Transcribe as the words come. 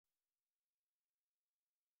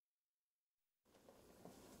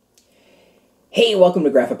Hey, welcome to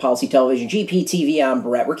Graphic Policy Television, GPTV, I'm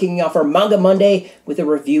Brett. We're kicking off our Manga Monday with a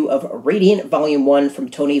review of Radiant Volume 1 from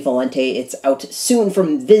Tony Valente. It's out soon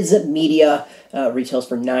from VIZ Media, retails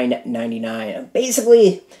for $9.99.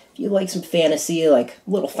 Basically, if you like some fantasy, like a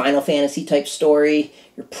little Final Fantasy type story,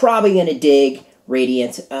 you're probably going to dig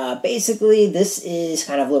Radiant. Basically, this is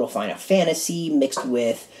kind of a little Final Fantasy mixed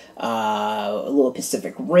with a little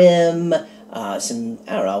Pacific Rim, some,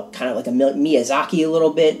 I don't know, kind of like a Miyazaki a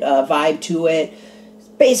little bit vibe to it.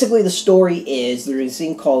 Basically, the story is there's this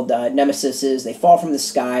thing called Nemesis. They fall from the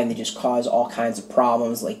sky and they just cause all kinds of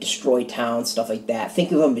problems, like destroy towns, stuff like that.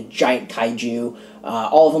 Think of them as giant kaiju.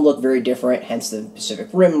 All of them look very different, hence the Pacific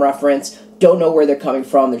Rim reference. Don't know where they're coming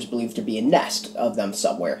from. There's believed to be a nest of them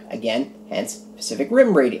somewhere. Again, hence Pacific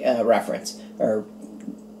Rim reference, or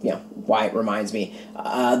you know, why it reminds me.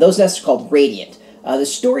 Those nests are called Radiant. The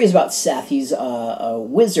story is about Seth. He's a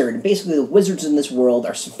wizard, and basically the wizards in this world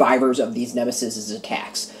are survivors of these Nemesis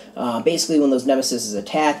attacks. Basically, when those Nemesis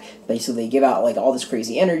attack, basically they give out like all this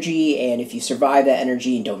crazy energy, and if you survive that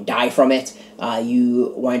energy and don't die from it,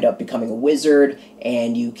 you wind up becoming a wizard,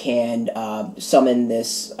 and you can summon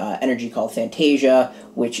this energy called Fantasia,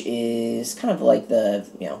 which is kind of like the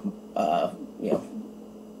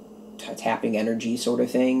tapping energy sort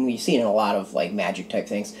of thing. You see it in a lot of like magic type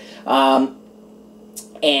things.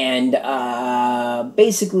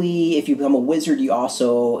 Basically, if you become a wizard, you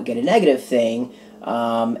also get a negative thing,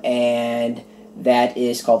 and that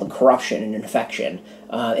is called the corruption and infection.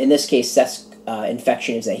 In this case, Seth's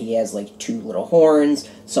infection is that he has like two little horns.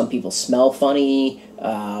 Some people smell funny.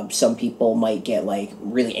 Some people might get like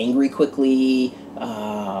really angry quickly.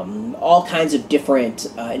 All kinds of different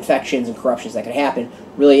infections and corruptions that could happen.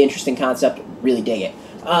 Really interesting concept. Really dig it.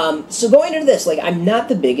 So going into this, like, I'm not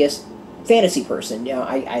the biggest fantasy person. You know,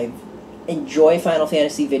 I enjoy Final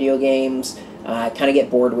Fantasy video games. I kind of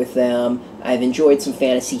get bored with them. I've enjoyed some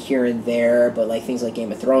fantasy here and there, but like things like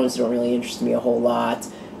Game of Thrones don't really interest me a whole lot.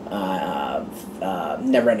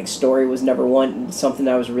 Neverending Story was never something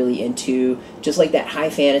I was really into. Just like that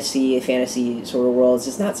high fantasy sort of world, it's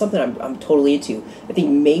just not something I'm totally into. I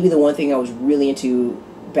think maybe the one thing I was really into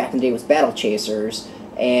back in the day was Battle Chasers.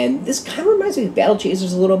 And this kind of reminds me of Battle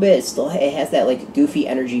Chasers a little bit. It has that like goofy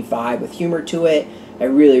energy vibe with humor to it. I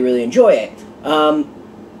really, really enjoy it.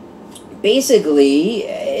 Basically,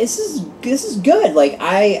 this is good. Like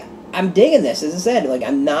I'm digging this. As I said, like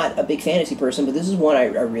I'm not a big fantasy person, but this is one I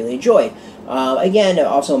really enjoyed. Again,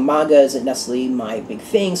 also manga isn't necessarily my big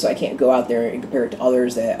thing, so I can't go out there and compare it to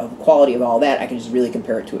others that of quality of all that. I can just really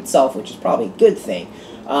compare it to itself, which is probably a good thing.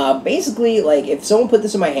 Basically, like, if someone put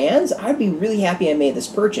this in my hands, I'd be really happy I made this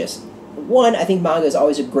purchase. One, I think manga is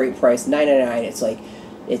always a great price. $9.99. It's like,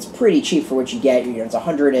 it's pretty cheap for what you get. You know, it's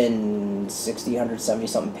 160, 170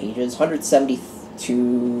 something pages.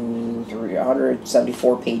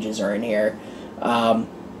 174 pages are in here.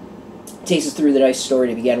 Takes us through the nice story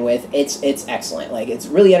to begin with. It's excellent. Like, it's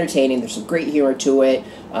really entertaining. There's some great humor to it.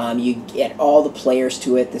 You get all the players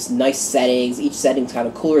to it. This nice settings. Each setting's kind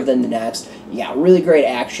of cooler than the next. You got really great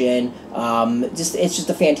action. It's just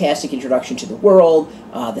a fantastic introduction to the world,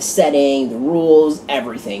 the setting, the rules,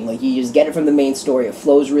 everything. Like, you just get it from the main story. It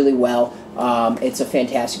flows really well. It's a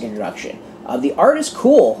fantastic introduction. The art is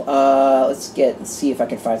cool. Let's see if I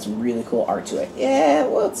can find some really cool art to it. Yeah,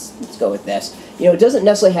 well, let's go with this. You know, it doesn't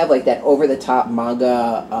necessarily have like that over-the-top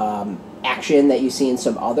manga action that you see in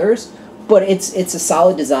some others, but it's a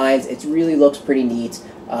solid design. It really looks pretty neat.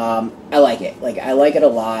 I like it. Like, I like it a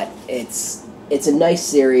lot. It's a nice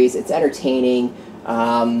series. It's entertaining.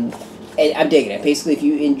 And I'm digging it. Basically, if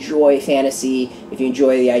you enjoy fantasy, if you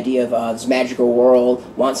enjoy the idea of this magical world,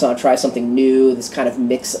 want to try something new, this kind of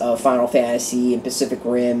mix of Final Fantasy and Pacific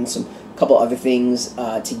Rim, some couple other things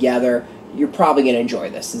together, you're probably going to enjoy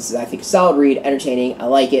this. This is, I think, a solid read, entertaining. I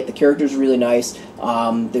like it. The characters are really nice.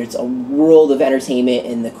 There's a world of entertainment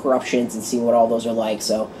in the corruptions and seeing what all those are like,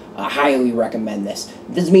 so I highly recommend this.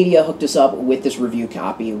 VIZ Media hooked us up with this review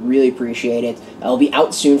copy. Really appreciate it. It'll be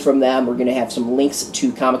out soon from them. We're going to have some links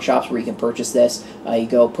to comic shops where you can purchase this. You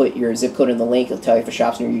go put your zip code in the link. It'll tell you if a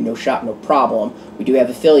shop's near you. No shop, no problem. We do have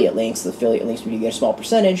affiliate links. The affiliate links, we do get a small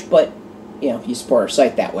percentage, but you know, you support our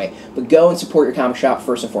site that way. But go and support your comic shop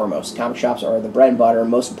first and foremost. Comic shops are the bread and butter,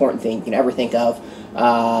 most important thing you can ever think of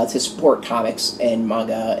to support comics and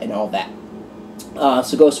manga and all that.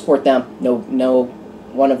 So go support them. No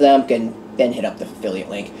one of them can then hit up the affiliate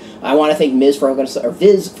link. I want to thank VIZ for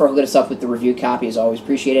hooking us up with the review copy. As always,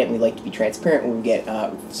 appreciate it. And we like to be transparent when we get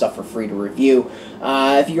stuff for free to review.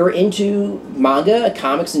 If you're into manga,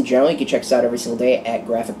 comics in general, you can check us out every single day at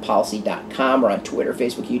graphicpolicy.com. We're on Twitter,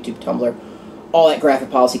 Facebook, YouTube, Tumblr, all that graphic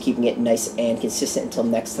policy, keeping it nice and consistent. Until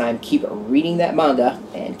next time, keep reading that manga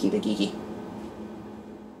and keep it geeky.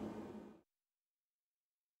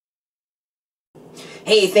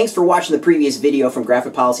 Hey, thanks for watching the previous video from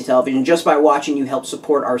Graphic Policy Television. Just by watching, you help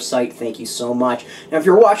support our site. Thank you so much. Now, if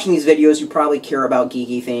you're watching these videos, you probably care about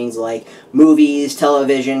geeky things like movies,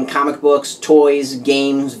 television, comic books, toys,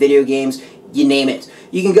 games, video games, you name it.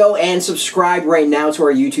 You can go and subscribe right now to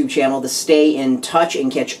our YouTube channel to stay in touch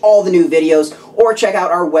and catch all the new videos, or check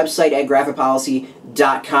out our website at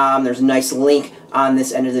graphicpolicy.com. There's a nice link on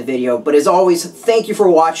this end of the video. But as always, thank you for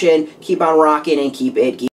watching. Keep on rocking and keep it geeky.